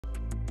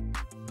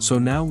So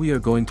now we are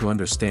going to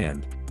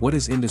understand, what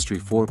is Industry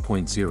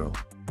 4.0?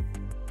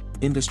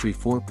 Industry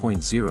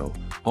 4.0,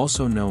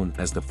 also known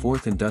as the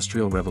Fourth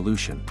Industrial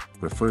Revolution,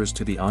 refers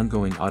to the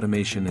ongoing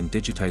automation and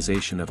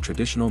digitization of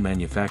traditional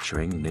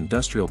manufacturing and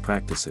industrial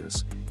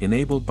practices,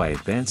 enabled by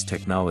advanced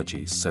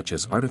technologies such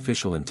as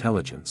artificial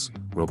intelligence,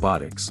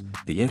 robotics,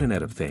 the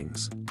Internet of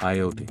Things,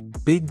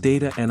 IoT, big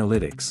data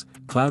analytics,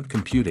 cloud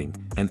computing,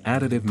 and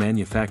additive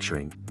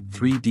manufacturing,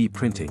 3D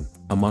printing,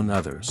 among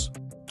others.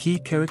 Key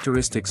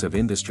characteristics of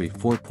Industry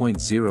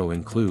 4.0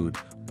 include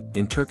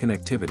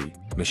interconnectivity.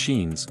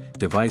 Machines,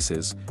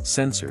 devices,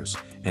 sensors,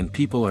 and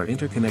people are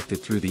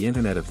interconnected through the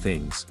Internet of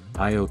Things,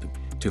 IoT,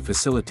 to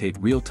facilitate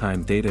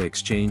real-time data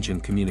exchange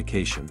and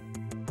communication.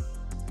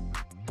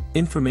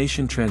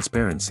 Information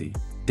transparency.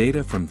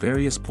 Data from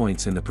various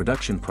points in the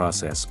production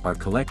process are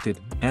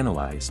collected,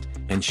 analyzed,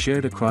 and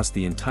shared across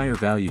the entire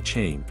value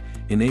chain,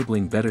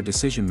 enabling better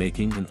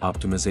decision-making and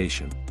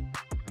optimization.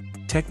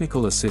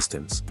 Technical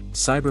assistance.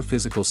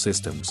 Cyber-physical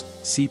systems,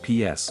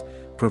 CPS,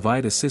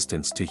 provide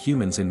assistance to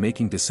humans in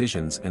making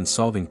decisions and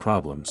solving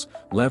problems,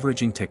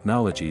 leveraging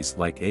technologies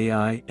like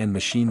AI and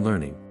machine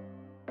learning.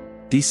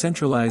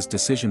 Decentralized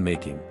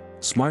decision-making.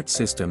 Smart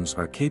systems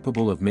are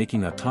capable of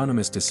making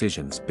autonomous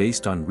decisions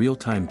based on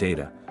real-time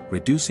data,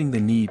 reducing the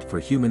need for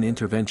human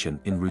intervention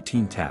in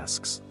routine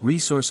tasks.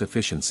 Resource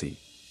efficiency.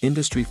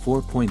 Industry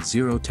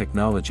 4.0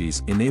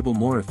 technologies enable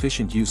more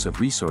efficient use of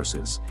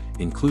resources,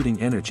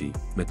 including energy,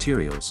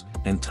 materials,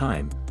 and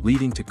time,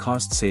 leading to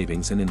cost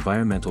savings and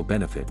environmental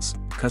benefits.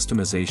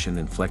 Customization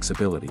and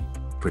flexibility.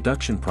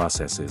 Production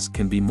processes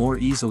can be more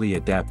easily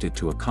adapted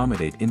to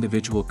accommodate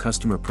individual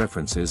customer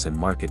preferences and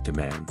market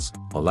demands,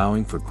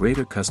 allowing for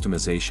greater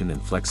customization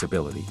and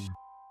flexibility.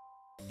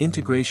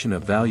 Integration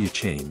of value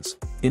chains.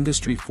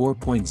 Industry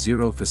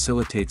 4.0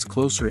 facilitates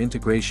closer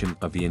integration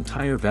of the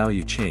entire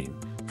value chain,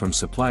 from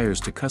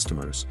suppliers to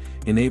customers,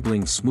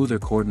 enabling smoother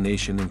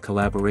coordination and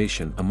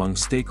collaboration among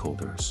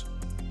stakeholders.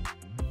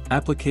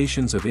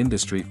 Applications of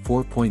Industry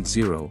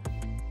 4.0.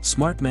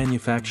 Smart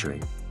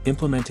manufacturing,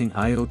 implementing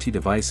IoT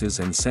devices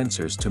and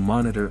sensors to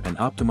monitor and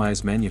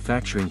optimize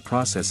manufacturing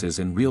processes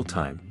in real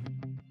time.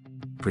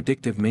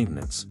 Predictive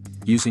maintenance,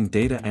 using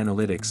data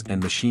analytics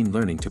and machine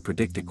learning to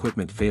predict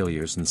equipment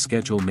failures and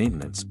schedule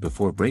maintenance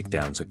before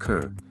breakdowns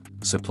occur.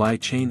 Supply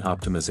chain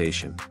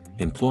optimization,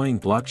 employing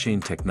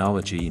blockchain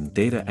technology and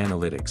data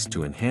analytics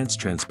to enhance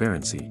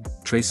transparency,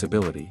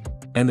 traceability,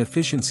 and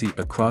efficiency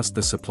across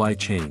the supply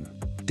chain.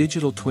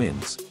 Digital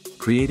twins,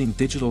 creating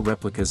digital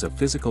replicas of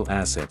physical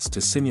assets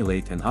to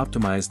simulate and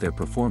optimize their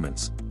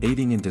performance,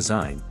 aiding in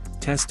design,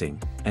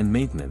 testing, and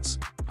maintenance.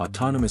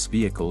 Autonomous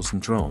vehicles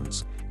and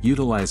drones,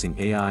 utilizing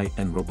AI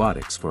and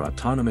robotics for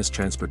autonomous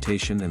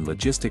transportation and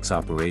logistics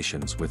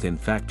operations within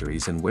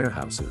factories and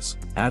warehouses.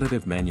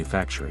 Additive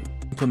manufacturing,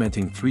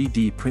 implementing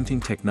 3D printing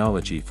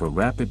technology for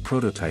rapid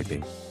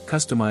prototyping,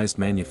 customized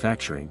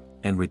manufacturing,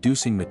 and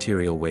reducing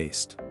material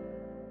waste.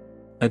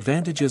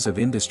 Advantages of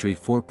Industry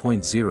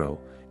 4.0,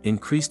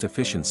 increased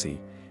efficiency,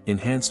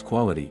 enhanced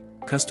quality,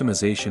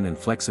 customization and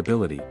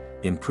flexibility,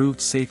 improved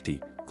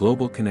safety,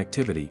 global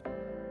connectivity.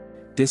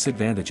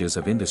 Disadvantages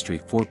of Industry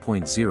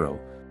 4.0,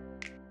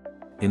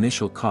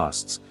 initial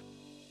costs,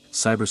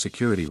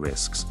 cybersecurity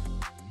risks,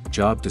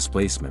 job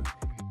displacement,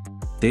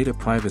 data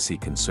privacy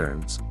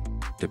concerns,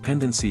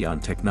 dependency on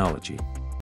technology.